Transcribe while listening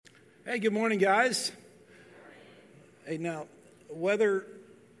Hey, good morning, guys. Hey, now, whether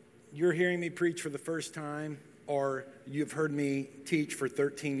you're hearing me preach for the first time or you've heard me teach for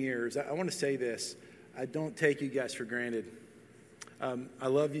 13 years, I want to say this. I don't take you guys for granted. I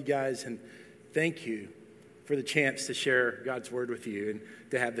love you guys, and thank you for the chance to share God's word with you and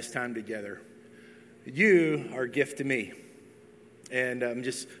to have this time together. You are a gift to me, and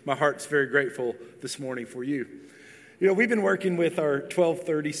my heart's very grateful this morning for you. You know, we've been working with our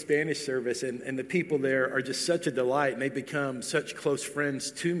 12:30 Spanish service, and the people there are just such a delight, and they've become such close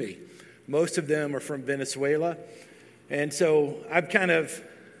friends to me. Most of them are from Venezuela, and so I've kind of,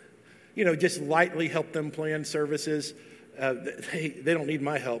 just lightly helped them plan services. They don't need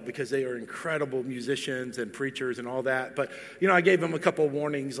my help because they are incredible musicians and preachers and all that. But, I gave them a couple of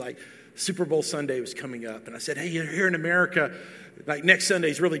warnings, like Super Bowl Sunday was coming up. And I said, hey, here in America, like next Sunday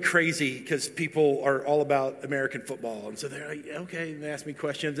is really crazy because people are all about American football. And so they're like, okay, and they asked me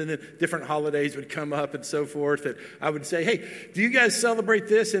questions. And then different holidays would come up and so forth. And I would say, hey, do you guys celebrate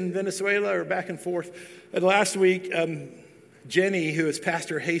this in Venezuela or back and forth? And last week, Jenny, who is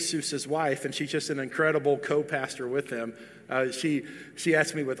Pastor Jesus' wife, and she's just an incredible co-pastor with him, she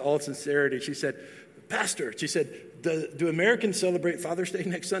asked me with all sincerity, she said, Pastor, she said, do Americans celebrate Father's Day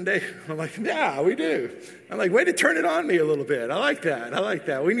next Sunday? I'm like, yeah, we do. I'm like, way to turn it on me a little bit. I like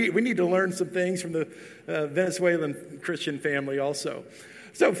that. We need to learn some things from the Venezuelan Christian family also.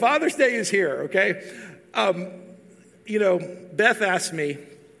 So Father's Day is here, okay? Beth asked me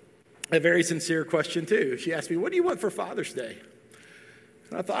a very sincere question too. She asked me, what do you want for Father's Day?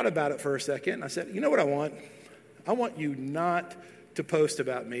 And I thought about it for a second. I said, you know what I want? I want you not to post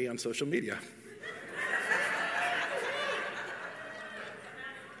about me on social media.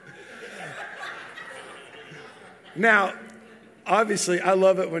 Now, obviously, I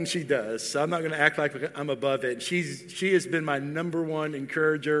love it when she does, so I'm not going to act like I'm above it. She has been my number one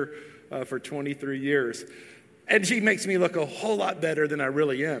encourager for 23 years, and she makes me look a whole lot better than I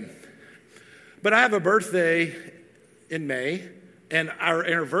really am. But I have a birthday in May, and our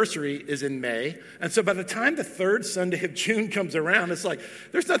anniversary is in May, and so by the time the third Sunday of June comes around, it's like,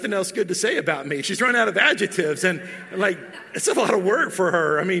 there's nothing else good to say about me. She's run out of adjectives, and it's a lot of work for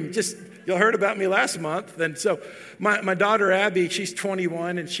her. I mean, you heard about me last month. And so my daughter, Abby, she's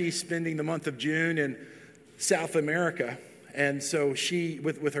 21, and she's spending the month of June in South America. And so she,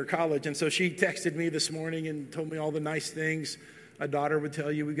 with her college, and so she texted me this morning and told me all the nice things a daughter would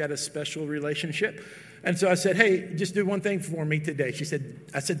tell you. We've got a special relationship. And so I said, hey, just do one thing for me today.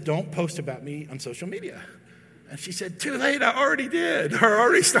 I said, don't post about me on social media. And she said, too late, I already did. I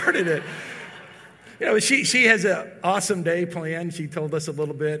already started it. She has an awesome day planned. She told us a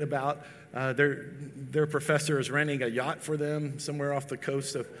little bit about their professor is renting a yacht for them somewhere off the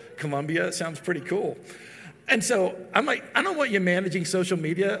coast of Colombia. It sounds pretty cool. And so I'm like, I don't want you managing social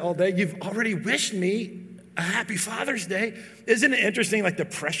media all day. You've already wished me a happy Father's Day. Isn't it interesting, like the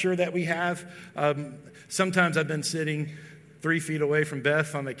pressure that we have? Sometimes I've been sitting 3 feet away from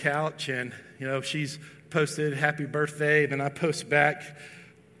Beth on the couch, and she's posted happy birthday, and then I post back,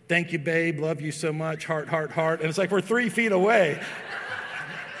 thank you, babe, love you so much, heart, heart, heart. And it's like we're 3 feet away.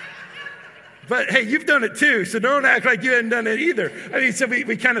 But hey, you've done it too, so don't act like you hadn't done it either. I mean, so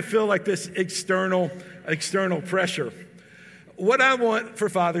we kind of feel like this external pressure. What I want for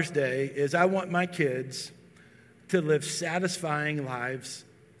Father's Day is I want my kids to live satisfying lives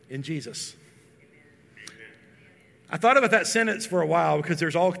in Jesus. I thought about that sentence for a while because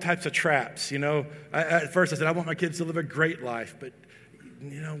there's all types of traps. At first I said, I want my kids to live a great life, but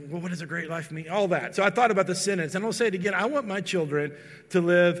what does a great life mean? All that. So I thought about the sentence, and I'll say it again. I want my children to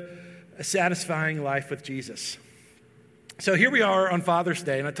live a satisfying life with Jesus. So here we are on Father's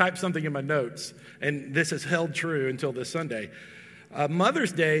Day, and I typed something in my notes, and this has held true until this Sunday.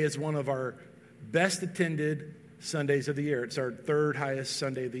 Mother's Day is one of our best attended Sundays of the year. It's our third highest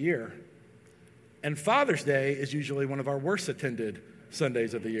Sunday of the year. And Father's Day is usually one of our worst attended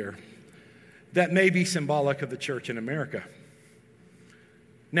Sundays of the year. That may be symbolic of the church in America.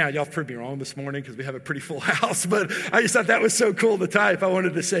 Now, y'all proved me wrong this morning because we have a pretty full house, but I just thought that was so cool to type. I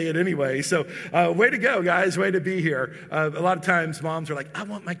wanted to say it anyway. So way to go, guys. Way to be here. A lot of times moms are like, I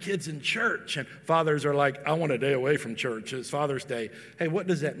want my kids in church. And fathers are like, I want a day away from church. It's Father's Day. Hey, what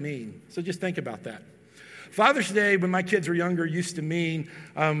does that mean? So just think about that. Father's Day, when my kids were younger, used to mean,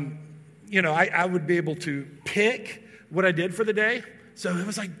 I would be able to pick what I did for the day. So it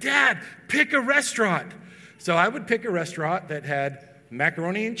was like, Dad, pick a restaurant. So I would pick a restaurant that had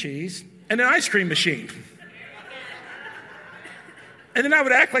macaroni and cheese and an ice cream machine. And then I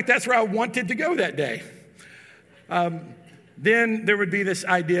would act like that's where I wanted to go that day. Then there would be this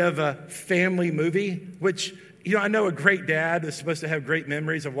idea of a family movie, which I know a great dad is supposed to have great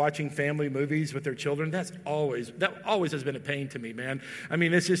memories of watching family movies with their children. That always has been a pain to me, man. I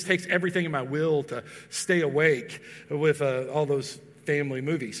mean, it just takes everything in my will to stay awake with all those family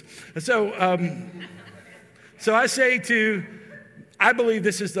movies. And so I believe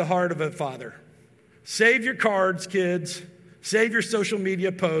this is the heart of a father. Save your cards, kids. Save your social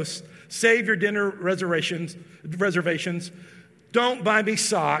media posts. Save your dinner reservations. Don't buy me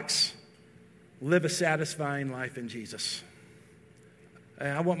socks. Live a satisfying life in Jesus. And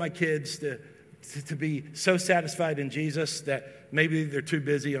I want my kids to be so satisfied in Jesus that maybe they're too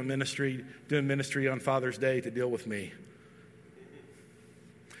busy on doing ministry on Father's Day to deal with me.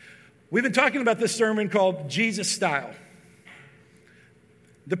 We've been talking about this sermon called Jesus Style.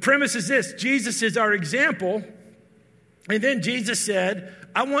 The premise is this: Jesus is our example, and then Jesus said,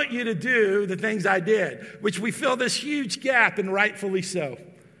 I want you to do the things I did, which we fill this huge gap, and rightfully so.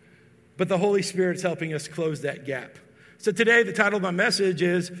 But the Holy Spirit's helping us close that gap. So today, the title of my message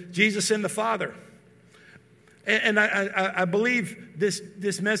is Jesus and the Father. And I believe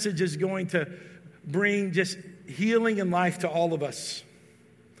this message is going to bring just healing and life to all of us.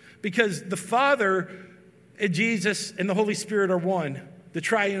 Because the Father and Jesus and the Holy Spirit are one. The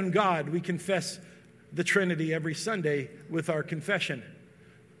triune God. We confess the Trinity every Sunday with our confession.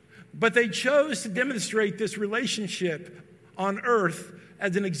 But they chose to demonstrate this relationship on earth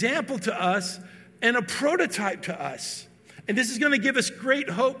as an example to us and a prototype to us. And this is going to give us great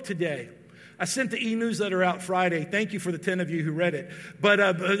hope today. I sent the e-newsletter out Friday. Thank you for the 10 of you who read it. But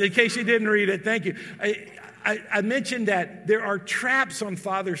in case you didn't read it, thank you. I mentioned that there are traps on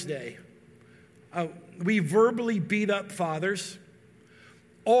Father's Day. We verbally beat up fathers,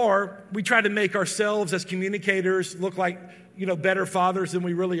 or we try to make ourselves as communicators look like, better fathers than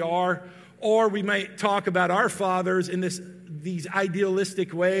we really are. Or we might talk about our fathers in these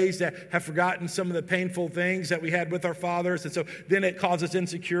idealistic ways that have forgotten some of the painful things that we had with our fathers. And so then it causes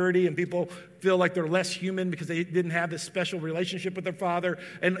insecurity, and people feel like they're less human because they didn't have this special relationship with their father.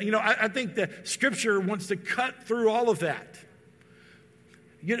 And, I think that Scripture wants to cut through all of that.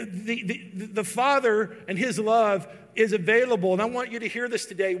 The Father and His love is available. And I want you to hear this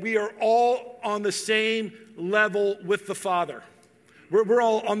today. We are all on the same level with the Father. We're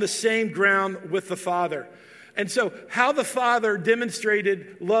all on the same ground with the Father. And so how the Father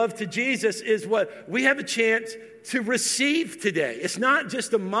demonstrated love to Jesus is what we have a chance to receive today. It's not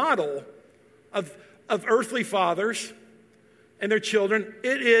just a model of earthly fathers and their children.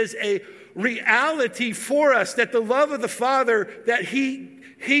 It is a reality for us that the love of the Father that He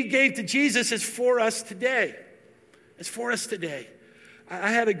gave to Jesus is for us today. It's for us today.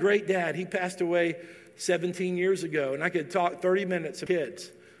 I had a great dad. He passed away 17 years ago, and I could talk 30 minutes of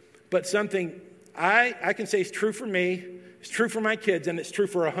kids. But something I can say is true for me, it's true for my kids, and it's true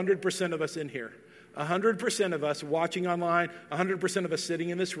for 100% of us in here. 100% of us watching online, 100% of us sitting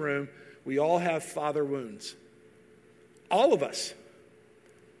in this room, we all have father wounds. All of us.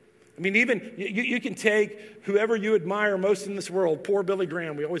 I mean, even you can take whoever you admire most in this world, poor Billy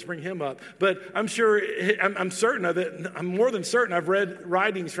Graham, we always bring him up. But I'm certain of it, I'm more than certain, I've read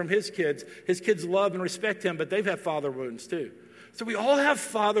writings from his kids. His kids love and respect him, but they've had father wounds too. So we all have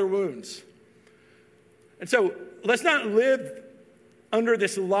father wounds. And so let's not live under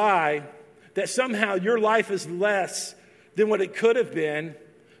this lie that somehow your life is less than what it could have been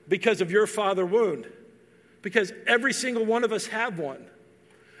because of your father wound. Because every single one of us have one.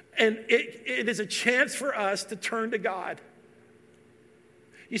 And it is a chance for us to turn to God.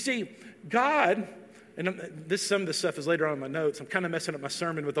 You see, God, and some of this stuff is later on in my notes. I'm kind of messing up my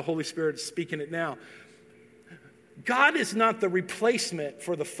sermon with the Holy Spirit speaking it now. God is not the replacement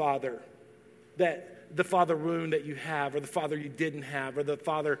for the father, that the father wound that you have, or the father you didn't have, or the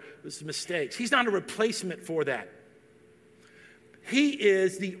father's mistakes. He's not a replacement for that. He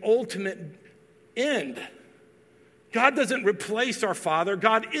is the ultimate end. God doesn't replace our father.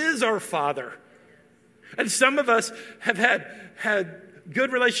 God is our father. And some of us have had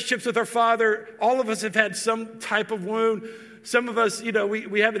good relationships with our father. All of us have had some type of wound. Some of us,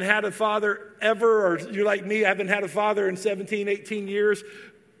 we haven't had a father ever, or you're like me, I haven't had a father in 17, 18 years.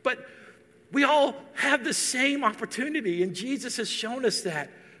 But we all have the same opportunity, and Jesus has shown us that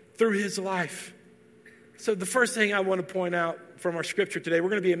through His life. So the first thing I want to point out from our scripture today,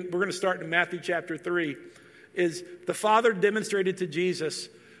 we're going to start in Matthew chapter 3. Is the Father demonstrated to Jesus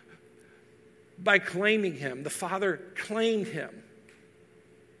by claiming Him. The Father claimed Him.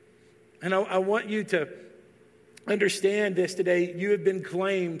 And I want you to understand this today. You have been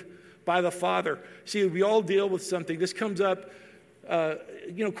claimed by the Father. See, we all deal with something. This comes up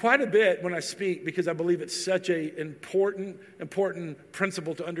quite a bit when I speak because I believe it's such an important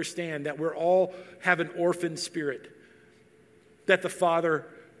principle to understand that we're all have an orphan spirit, that the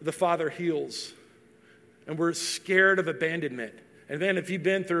Father heals, and we're scared of abandonment. And then if you've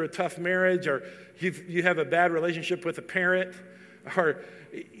been through a tough marriage or you have a bad relationship with a parent or,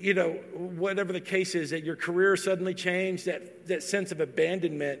 whatever the case is, that your career suddenly changed, that sense of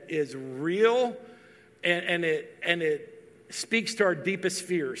abandonment is real and it speaks to our deepest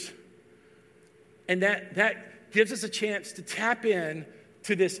fears. And that gives us a chance to tap in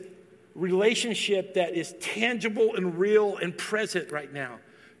to this relationship that is tangible and real and present right now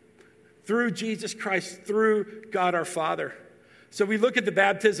through Jesus Christ, through God our Father. So we look at the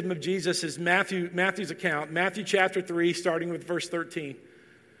baptism of Jesus as Matthew's account, Matthew chapter 3, starting with verse 13.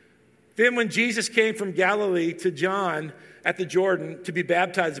 Then when Jesus came from Galilee to John at the Jordan to be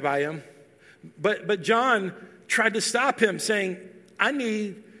baptized by him, but John tried to stop him, saying, I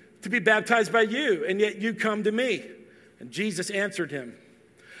need to be baptized by you, and yet you come to me. And Jesus answered him,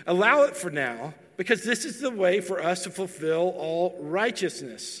 allow it for now, because this is the way for us to fulfill all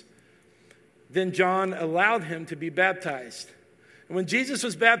righteousness. Then John allowed him to be baptized. And when Jesus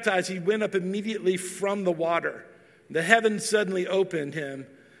was baptized, he went up immediately from the water. The heavens suddenly opened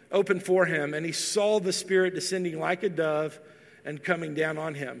for him, and he saw the Spirit descending like a dove and coming down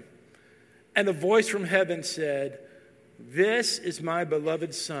on him. And a voice from heaven said, this is my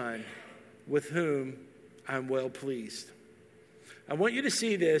beloved Son, with whom I'm well pleased. I want you to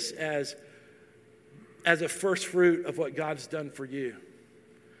see this as a first fruit of what God's done for you.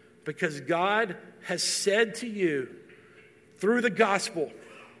 Because God has said to you, through the gospel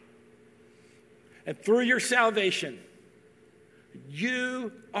and through your salvation,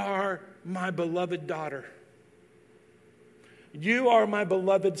 you are my beloved daughter. You are my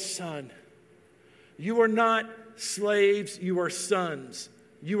beloved son. You are not slaves, you are sons.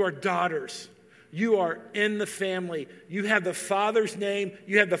 You are daughters. You are in the family. You have the Father's name.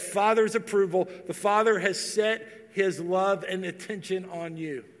 You have the Father's approval. The Father has set his love and attention on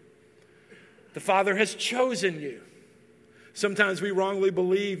you. The Father has chosen you. Sometimes we wrongly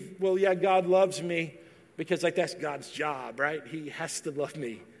believe, well, yeah, God loves me because that's God's job, right? He has to love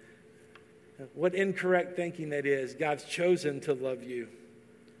me. What incorrect thinking that is. God's chosen to love you.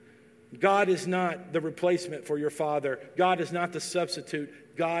 God is not the replacement for your father. God is not the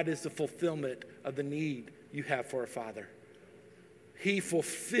substitute. God is the fulfillment of the need you have for a father. He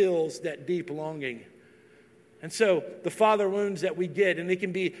fulfills that deep longing. And so the father wounds that we get, and it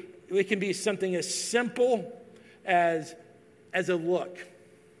can be something as simple as a look.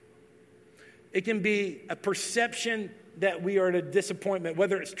 It can be a perception that we are at a disappointment.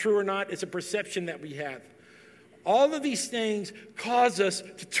 Whether it's true or not, it's a perception that we have. All of these things cause us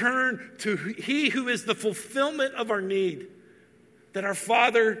to turn to He who is the fulfillment of our need. That our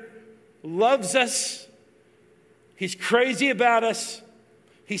Father loves us. He's crazy about us.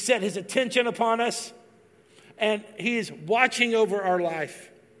 He set His attention upon us. And He is watching over our life.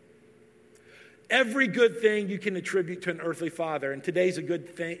 Every good thing you can attribute to an earthly father. And today's a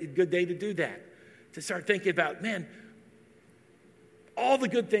good day to do that. To start thinking about, man, all the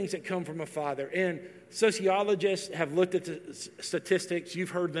good things that come from a father. And sociologists have looked at the statistics.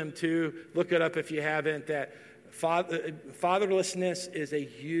 You've heard them too. Look it up if you haven't. That fatherlessness is a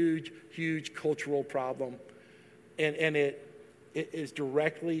huge, huge cultural problem. And it is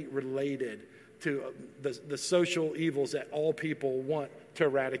directly related to the social evils that all people want to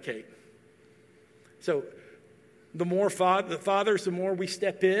eradicate. So the more the fathers, the more we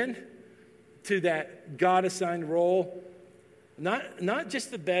step in to that God-assigned role, not just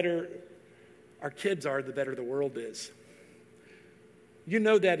the better our kids are, the better the world is. You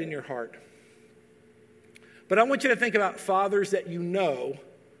know that in your heart. But I want you to think about fathers that you know,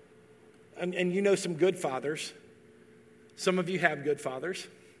 and you know some good fathers. Some of you have good fathers.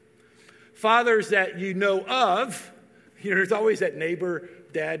 Fathers that you know of. There's always that neighbor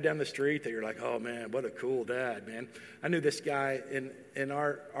dad down the street that you're like, oh man, what a cool dad, man. I knew this guy in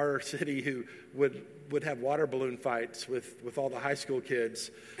our city who would have water balloon fights with all the high school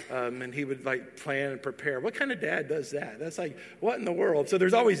kids, and he would plan and prepare. What kind of dad does that? That's what in the world? So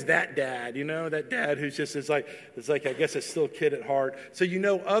there's always that dad, that dad who's just is like I guess a still kid at heart. So you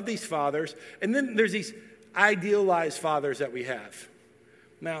know of these fathers, and then there's these idealized fathers that we have.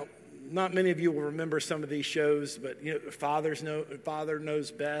 Now, not many of you will remember some of these shows, but Father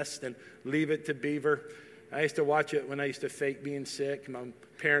Knows Best and Leave It to Beaver. I used to watch it when I used to fake being sick. My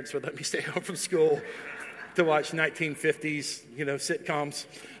parents would let me stay home from school to watch 1950s, sitcoms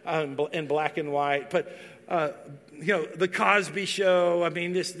in black and white. But the Cosby Show. I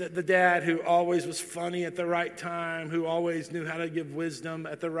mean, the dad who always was funny at the right time, who always knew how to give wisdom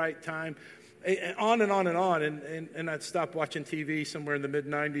at the right time. And on and on and on. And I'd stopped watching TV somewhere in the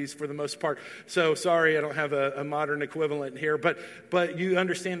mid-'90s for the most part. So sorry, I don't have a modern equivalent here. But you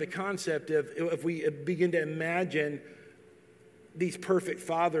understand the concept of if we begin to imagine these perfect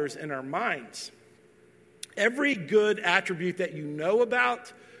fathers in our minds. Every good attribute that you know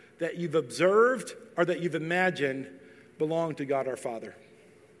about, that you've observed, or that you've imagined belong to God our Father.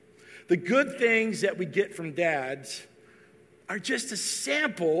 The good things that we get from dads are just a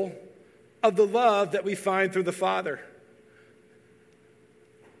sample of the love that we find through the Father.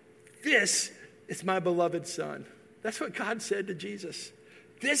 This is my beloved Son. That's what God said to Jesus.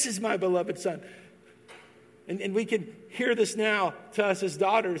 This is my beloved Son. And we can hear this now to us as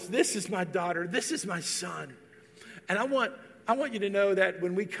daughters. This is my daughter. This is my son. And I want you to know that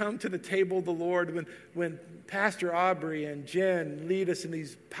when we come to the table of the Lord, when Pastor Aubrey and Jen lead us in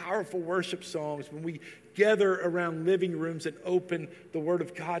these powerful worship songs, when we gather around living rooms and open the Word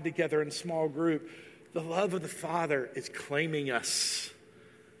of God together in a small group, the love of the Father is claiming us.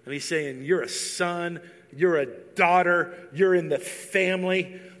 And He's saying, you're a son, you're a daughter, you're in the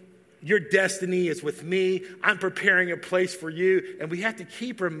family. Your destiny is with me. I'm preparing a place for you. And we have to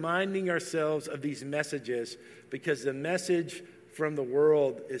keep reminding ourselves of these messages because the message from the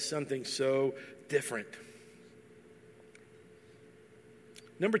world is something so different.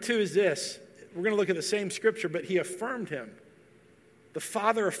 Number 2 is this. We're going to look at the same scripture, but He affirmed Him. The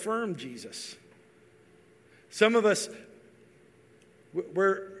Father affirmed Jesus. Some of us,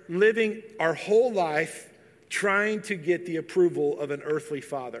 we're living our whole life trying to get the approval of an earthly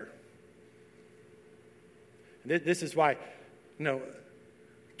father. This is why,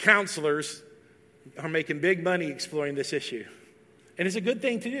 counselors are making big money exploring this issue. And it's a good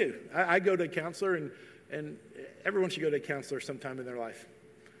thing to do. I go to a counselor, and everyone should go to a counselor sometime in their life.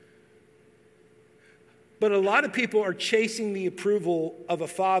 But a lot of people are chasing the approval of a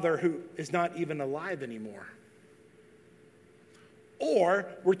father who is not even alive anymore. Or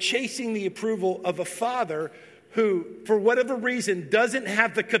we're chasing the approval of a father who, for whatever reason, doesn't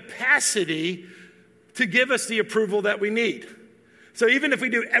have the capacity to give us the approval that we need. So even if we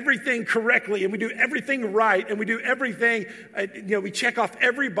do everything correctly and we do everything right and we do everything, we check off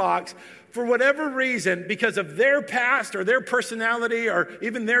every box, for whatever reason, because of their past or their personality or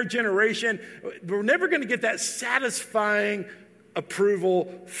even their generation, we're never going to get that satisfying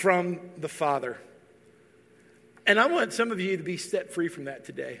approval from the Father. And I want some of you to be set free from that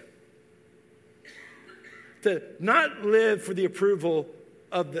today. To not live for the approval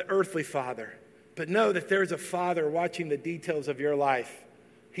of the earthly father, but know that there's a Father watching the details of your life.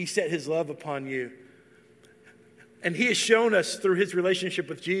 He set His love upon you. And He has shown us through His relationship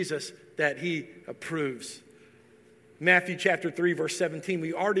with Jesus that He approves. Matthew chapter 3, verse 17.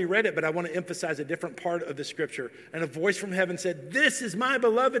 We already read it, but I want to emphasize a different part of the scripture. And a voice from heaven said, "This is my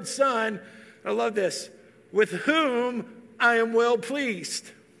beloved Son." I love this. "With whom I am well pleased."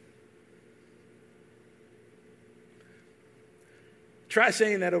 Try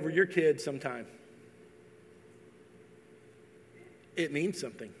saying that over your kids sometime. It means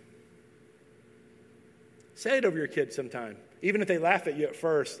something. Say it over your kids sometime. Even if they laugh at you at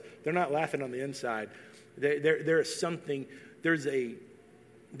first, they're not laughing on the inside. There is something, there's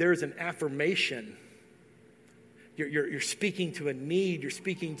an affirmation. You're speaking to a need. You're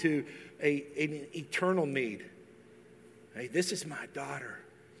speaking to an eternal need. Hey, this is my daughter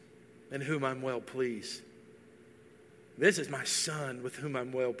in whom I'm well pleased. This is my son with whom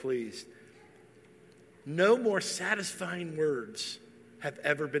I'm well pleased. No more satisfying words have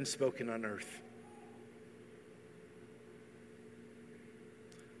ever been spoken on earth.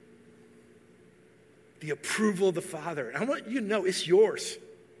 The approval of the Father. I want you to know it's yours.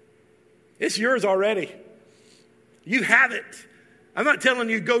 It's yours already. You have it. I'm not telling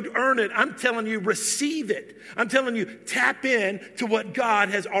you go earn it. I'm telling you receive it. I'm telling you tap in to what God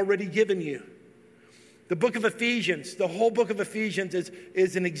has already given you. The book of Ephesians, the whole book of Ephesians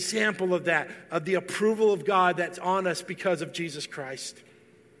is an example of that, of the approval of God that's on us because of Jesus Christ.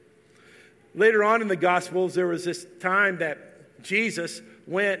 Later on in the Gospels, there was this time that Jesus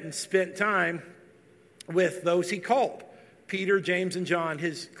went and spent time with those He called, Peter, James, and John,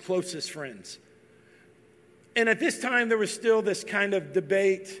 His closest friends. And at this time, there was still this kind of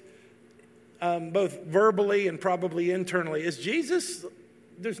debate, both verbally and probably internally. Is Jesus...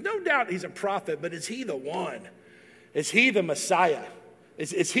 There's no doubt He's a prophet, but is He the one? Is He the Messiah?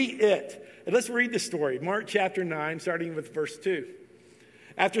 Is He it? And let's read the story. Mark chapter 9, starting with verse 2.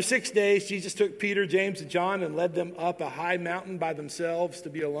 After 6 days, Jesus took Peter, James, and John and led them up a high mountain by themselves to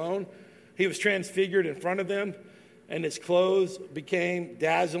be alone. He was transfigured in front of them, and his clothes became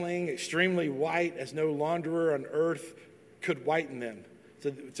dazzling, extremely white, as no launderer on earth could whiten them.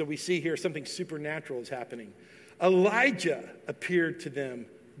 So we see here something supernatural is happening. Elijah appeared to them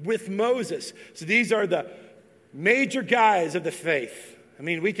with Moses. So these are the major guys of the faith. I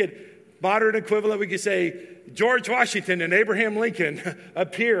mean, modern equivalent, we could say George Washington and Abraham Lincoln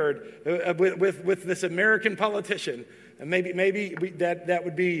appeared with this American politician. And maybe that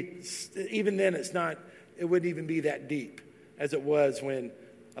would be, even then it wouldn't even be that deep as it was when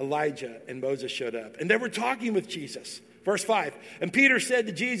Elijah and Moses showed up. And they were talking with Jesus. Verse 5, and Peter said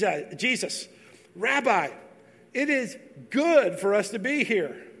to Jesus, Rabbi, it is good for us to be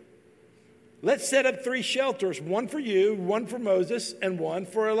here. Let's set up 3 shelters, one for you, one for Moses, and one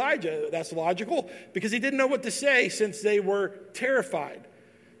for Elijah. That's logical because he didn't know what to say since they were terrified.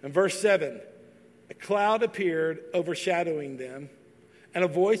 And verse 7, a cloud appeared overshadowing them, and a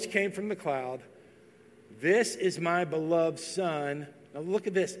voice came from the cloud. This is my beloved son. Now look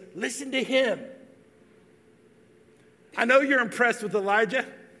at this. Listen to him. I know you're impressed with Elijah.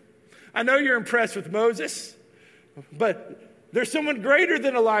 I know you're impressed with Moses. But there's someone greater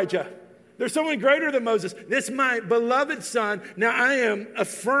than Elijah. There's someone greater than Moses. This is my beloved son. Now I am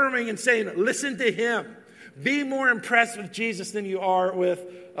affirming and saying, listen to him. Be more impressed with Jesus than you are with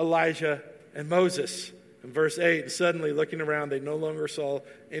Elijah and Moses. In verse 8, suddenly looking around, they no longer saw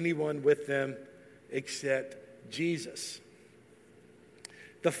anyone with them except Jesus.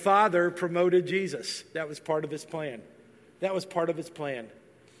 The Father promoted Jesus. That was part of his plan. That was part of his plan.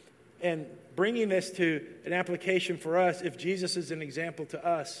 And bringing this to an application for us, if Jesus is an example to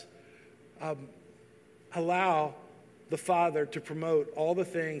us, allow the Father to promote all the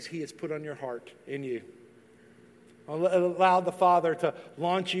things he has put on your heart in you. Allow the Father to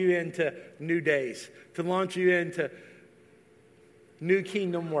launch you into new days, to launch you into new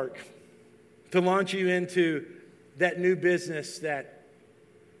kingdom work, to launch you into that new business that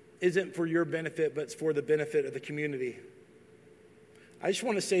isn't for your benefit, but it's for the benefit of the community. I just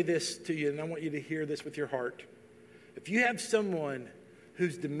want to say this to you, and I want you to hear this with your heart. If you have someone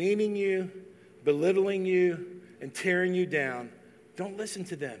who's demeaning you, belittling you, and tearing you down, don't listen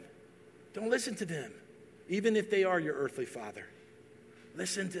to them. Don't listen to them, even if they are your earthly father.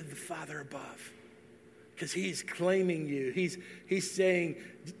 Listen to the Father above, because he's claiming you. He's saying,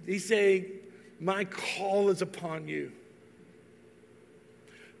 my call is upon you.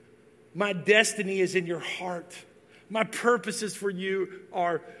 My destiny is in your heart. My purposes for you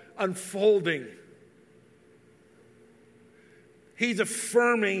are unfolding. He's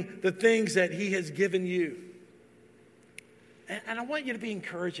affirming the things that he has given you. And I want you to be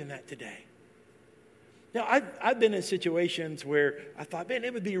encouraged in that today. Now, I've been in situations where I thought, man,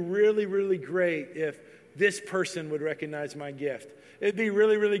 it would be really, really great if this person would recognize my gift. It'd be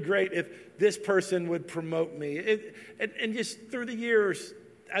really, really great if this person would promote me. And just through the years,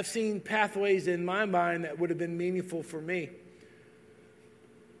 I've seen pathways in my mind that would have been meaningful for me.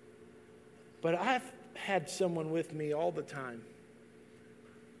 But I've had someone with me all the time.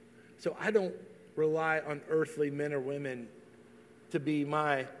 So I don't rely on earthly men or women to be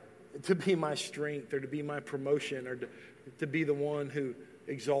my strength or to be my promotion or to be the one who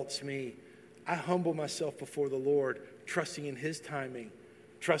exalts me. I humble myself before the Lord, trusting in his timing,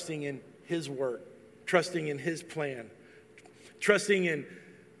 trusting in his work, trusting in his plan, trusting in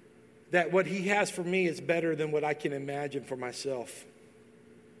that what he has for me is better than what I can imagine for myself.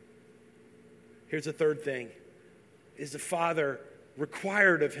 Here's the third thing, is the Father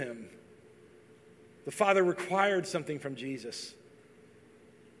required of him. The Father required something from Jesus.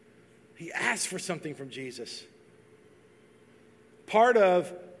 He asked for something from Jesus. Part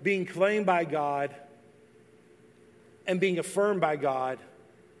of being claimed by God and being affirmed by God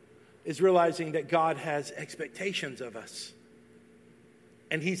is realizing that God has expectations of us.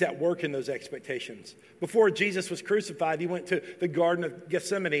 And he's at work in those expectations. Before Jesus was crucified, he went to the Garden of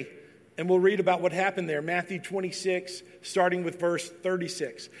Gethsemane. And we'll read about what happened there. Matthew 26, starting with verse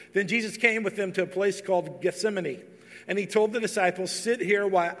 36. Then Jesus came with them to a place called Gethsemane. And he told the disciples, sit here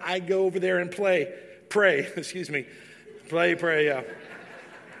while I go over there and pray.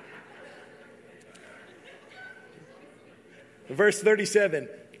 Verse 37.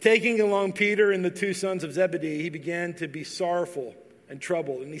 Taking along Peter and the 2 sons of Zebedee, he began to be sorrowful and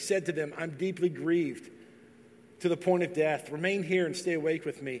troubled. And he said to them, I'm deeply grieved to the point of death. Remain here and stay awake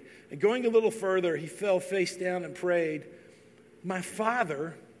with me. And going a little further, he fell face down and prayed, my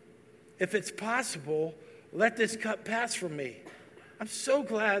Father, if it's possible, let this cup pass from me. I'm so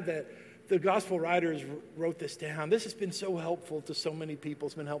glad that the gospel writers wrote this down. This has been so helpful to so many people.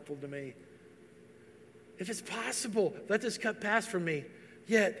 It's been helpful to me. If it's possible, let this cup pass from me.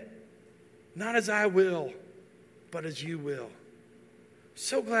 Yet, Not as I will, but as you will.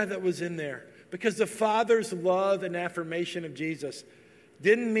 So glad that was in there, because the Father's love and affirmation of Jesus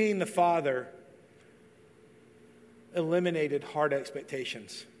didn't mean the Father eliminated hard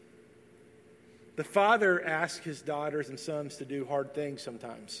expectations. The Father asked his daughters and sons to do hard things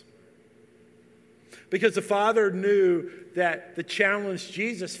sometimes, because the Father knew that the challenge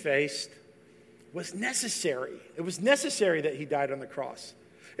Jesus faced was necessary. It was necessary that he died on the cross.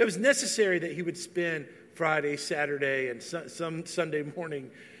 It was necessary that he would spend Friday, Saturday, and some Sunday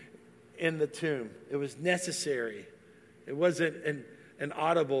morning in the tomb. It was necessary. It wasn't an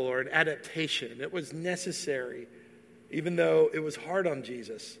audible or an adaptation. It was necessary, even though it was hard on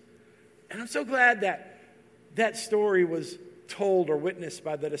Jesus. And I'm so glad that that story was told or witnessed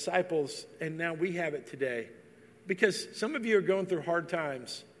by the disciples, and now we have it today. Because some of you are going through hard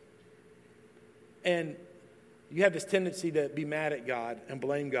times, and you have this tendency to be mad at God and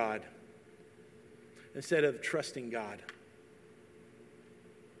blame God instead of trusting God.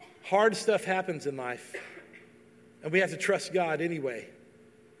 Hard stuff happens in life, and we have to trust God anyway.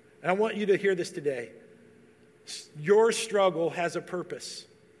 And I want you to hear this today. Your struggle has a purpose.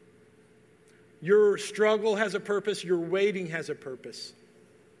 Your struggle has a purpose. Your waiting has a purpose.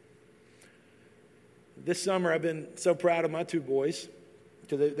 This summer, I've been so proud of my two boys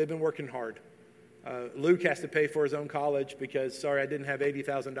because they've been working hard. Luke has to pay for his own college because, I didn't have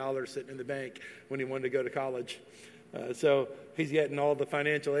 $80,000 sitting in the bank when he wanted to go to college. So he's getting all the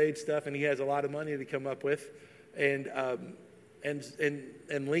financial aid stuff, and he has a lot of money to come up with. And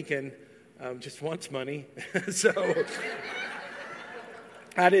Lincoln just wants money. So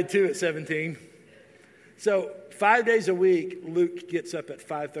I did too at 17. So 5 days a week, Luke gets up at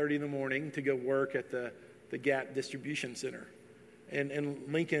 5:30 in the morning to go work at the Gap Distribution Center. And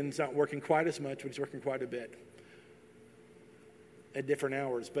Lincoln's not working quite as much, but he's working quite a bit at different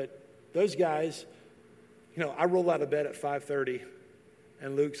hours. But those guys, I roll out of bed at 5:30,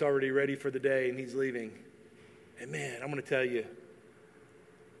 and Luke's already ready for the day, and he's leaving. And man, I'm going to tell you,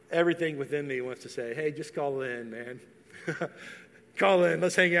 everything within me wants to say, hey, just call in, man. Call in.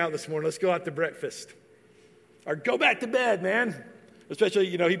 Let's hang out this morning. Let's go out to breakfast. Or go back to bed, man. Especially,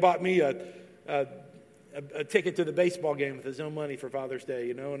 he bought me a ticket to the baseball game with his own money for Father's Day,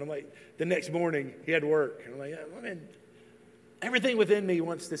 And I'm like, the next morning, he had work. And I'm like, man, everything within me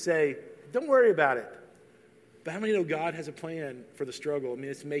wants to say, don't worry about it. But how many know God has a plan for the struggle? I mean,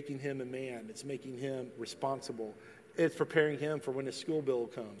 it's making him a man. It's making him responsible. It's preparing him for when his school bill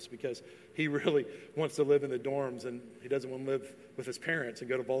comes, because he really wants to live in the dorms, and he doesn't want to live with his parents and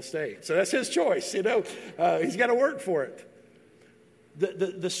go to Ball State. So that's his choice, He's got to work for it.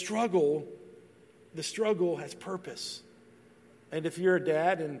 The struggle has purpose. And if you're a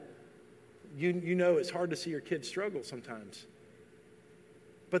dad, and you know it's hard to see your kids struggle sometimes,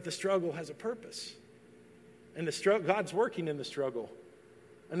 but the struggle has a purpose. And God's working in the struggle.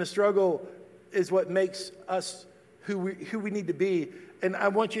 And the struggle is what makes us who we need to be. And I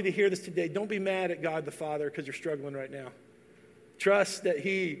want you to hear this today. Don't be mad at God the Father because you're struggling right now. Trust that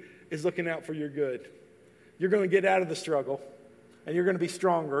he is looking out for your good. You're going to get out of the struggle, and you're going to be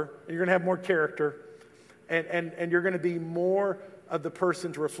stronger, and you're going to have more character, and you're going to be more of the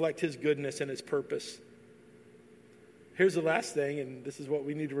person to reflect his goodness and his purpose. Here's the last thing, and this is what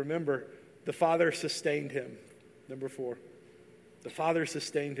we need to remember. The Father sustained him. Number 4. The Father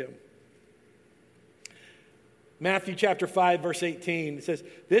sustained him. Matthew chapter 5, verse 18, it says,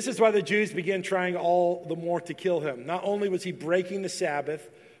 this is why the Jews began trying all the more to kill him. Not only was he breaking the Sabbath,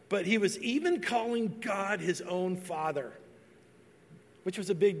 but he was even calling God his own Father, which was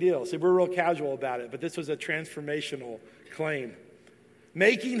a big deal. See, we're real casual about it, but this was a transformational claim.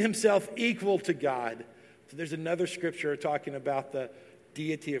 Making himself equal to God. So there's another scripture talking about the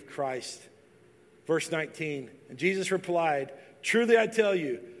deity of Christ. Verse 19, and Jesus replied, truly I tell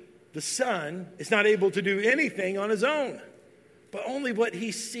you, the Son is not able to do anything on his own, but only what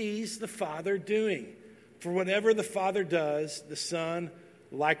he sees the Father doing. For whatever the Father does, the Son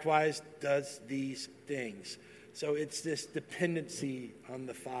likewise does these things. So it's this dependency on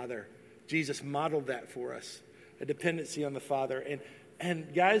the Father. Jesus modeled that for us, a dependency on the Father.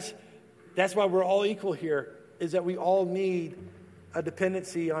 And guys, that's why we're all equal here, is that we all need a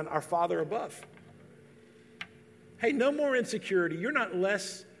dependency on our Father above. Hey, no more insecurity. You're not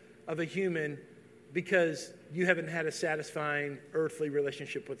less of a human because you haven't had a satisfying earthly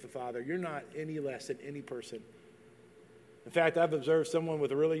relationship with the Father. You're not any less than any person. In fact, I've observed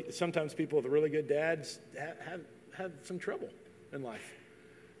sometimes people with really good dads have some trouble in life.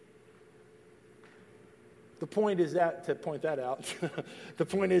 The point is to point that out. The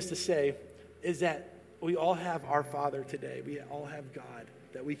point is to say is that we all have our Father today. We all have God.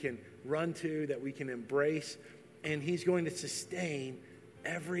 that we can run to, that we can embrace, and he's going to sustain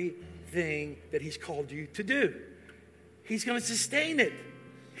everything that he's called you to do. He's going to sustain it.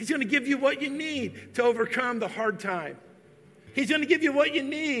 He's going to give you what you need to overcome the hard time. He's going to give you what you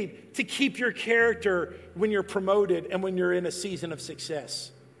need to keep your character when you're promoted and when you're in a season of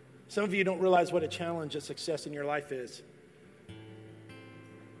success. Some of you don't realize what a challenge of success in your life is.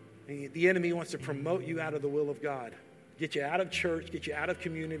 The enemy wants to promote you out of the will of God, get you out of church, get you out of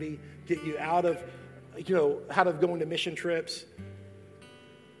community, get you out of, out of going to mission trips.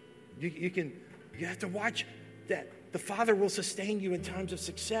 You have to watch that. The Father will sustain you in times of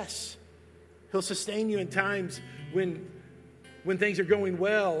success. He'll sustain you in times when things are going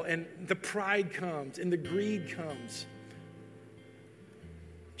well and the pride comes and the greed comes.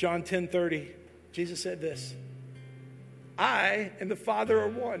 John 10:30, Jesus said this, I and the Father are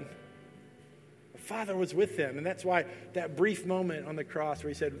one. The Father was with them. And that's why that brief moment on the cross where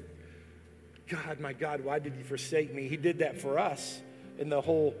he said, God, my God, why did you forsake me? He did that for us in the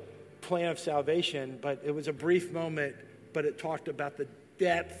whole plan of salvation. But it was a brief moment, but it talked about the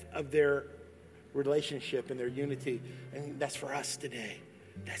depth of their relationship and their unity. And that's for us today.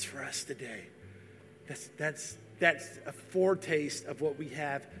 That's for us today. That's a foretaste of what we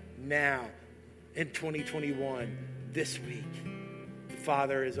have now in 2021, this week. The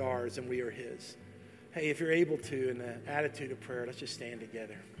Father is ours and we are his. Hey, if you're able to, in the attitude of prayer, let's just stand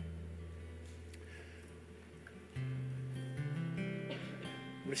together.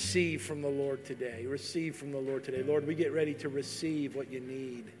 Receive from the Lord today. Receive from the Lord today. Lord, we get ready to receive what you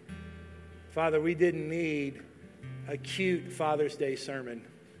need. Father, we didn't need a cute Father's Day sermon,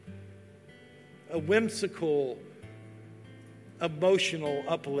 a whimsical, emotional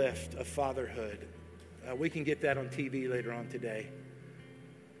uplift of fatherhood. We can get that on TV later on today.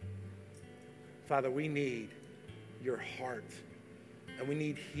 Father, we need your heart, and we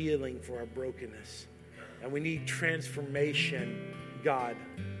need healing for our brokenness, and we need transformation, God,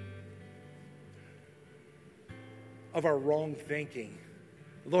 of our wrong thinking.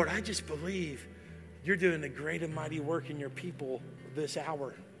 Lord, I just believe you're doing a great and mighty work in your people this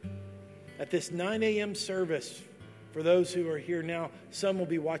hour. At this 9 a.m. service, for those who are here now, some will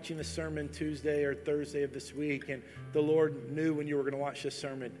be watching the sermon Tuesday or Thursday of this week, and the Lord knew when you were going to watch this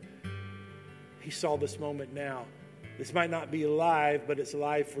sermon. He saw this moment now. This might not be live, but it's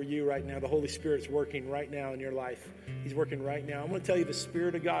live for you right now. The Holy Spirit's working right now in your life. He's working right now. I'm going to tell you the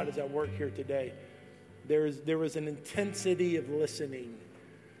Spirit of God is at work here today. There was an intensity of listening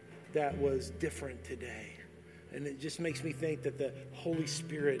that was different today. And it just makes me think that the Holy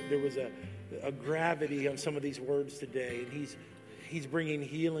Spirit, there was a gravity on some of these words today. And he's bringing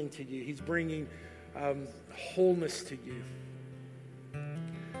healing to you. He's bringing wholeness to you.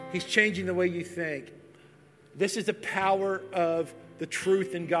 He's changing the way you think. This is the power of the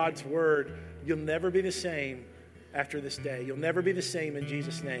truth in God's word. You'll never be the same after this day. You'll never be the same in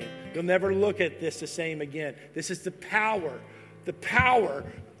Jesus' name. You'll never look at this the same again. This is the power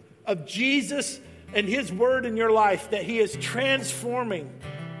of Jesus and his word in your life, that he is transforming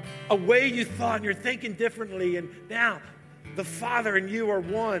a way you thought, and you're thinking differently. And now the Father and you are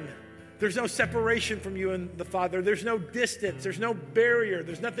one. There's no separation from you and the Father. There's no distance. There's no barrier.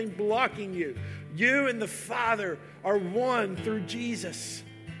 There's nothing blocking you. You and the Father are one through Jesus.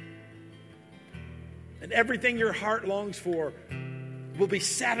 And everything your heart longs for will be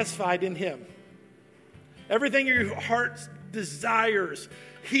satisfied in him. Everything your heart desires,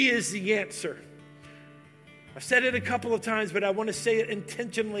 he is the answer. I've said it a couple of times, but I want to say it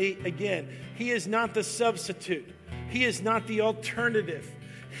intentionally again. He is not the substitute. He is not the alternative.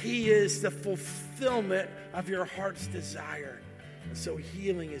 He is the fulfillment of your heart's desire. And so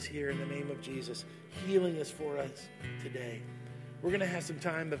healing is here in the name of Jesus. Healing is for us today. We're going to have some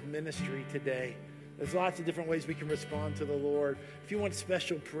time of ministry today. There's lots of different ways we can respond to the Lord. If you want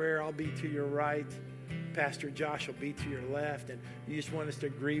special prayer, I'll be to your right. Pastor Josh will be to your left. And you just want us to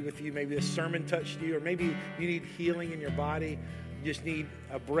agree with you. Maybe the sermon touched you, or maybe you need healing in your body. You just need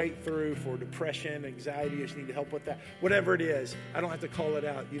a breakthrough for depression, anxiety. You just need help with that. Whatever it is, I don't have to call it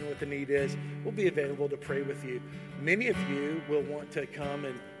out. You know what the need is. We'll be available to pray with you. Many of you will want to come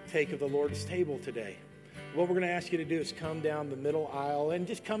and take of the Lord's table today. What we're going to ask you to do is come down the middle aisle, and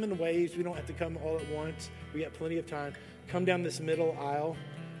just come in waves. We don't have to come all at once. We got plenty of time. Come down this middle aisle,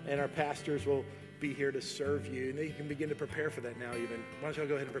 and our pastors will be here to serve you. And you can begin to prepare for that now even. Why don't you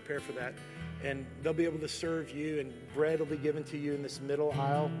go ahead and prepare for that? And they'll be able to serve you, and bread will be given to you in this middle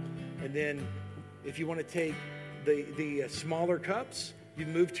aisle. And then if you want to take the smaller cups, you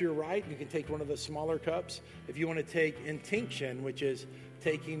move to your right, and you can take one of the smaller cups. If you want to take intinction, which is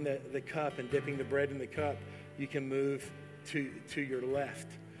taking the cup and dipping the bread in the cup, you can move to your left.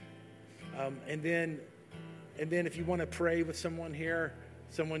 And then if you want to pray with someone here,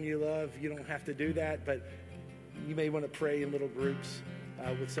 someone you love, you don't have to do that, but you may want to pray in little groups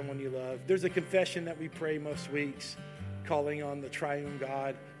with someone you love. There's a confession that we pray most weeks, calling on the triune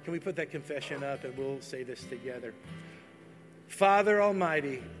God. Can we put that confession up and we'll say this together? Father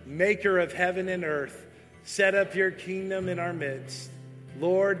Almighty, maker of heaven and earth, set up your kingdom in our midst.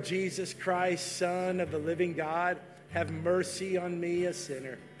 Lord Jesus Christ, Son of the living God, have mercy on me, a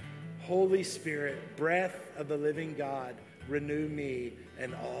sinner. Holy Spirit, breath of the living God, renew me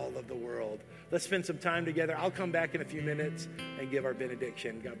and all of the world. Let's spend some time together. I'll come back in a few minutes and give our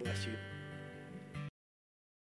benediction. God bless you.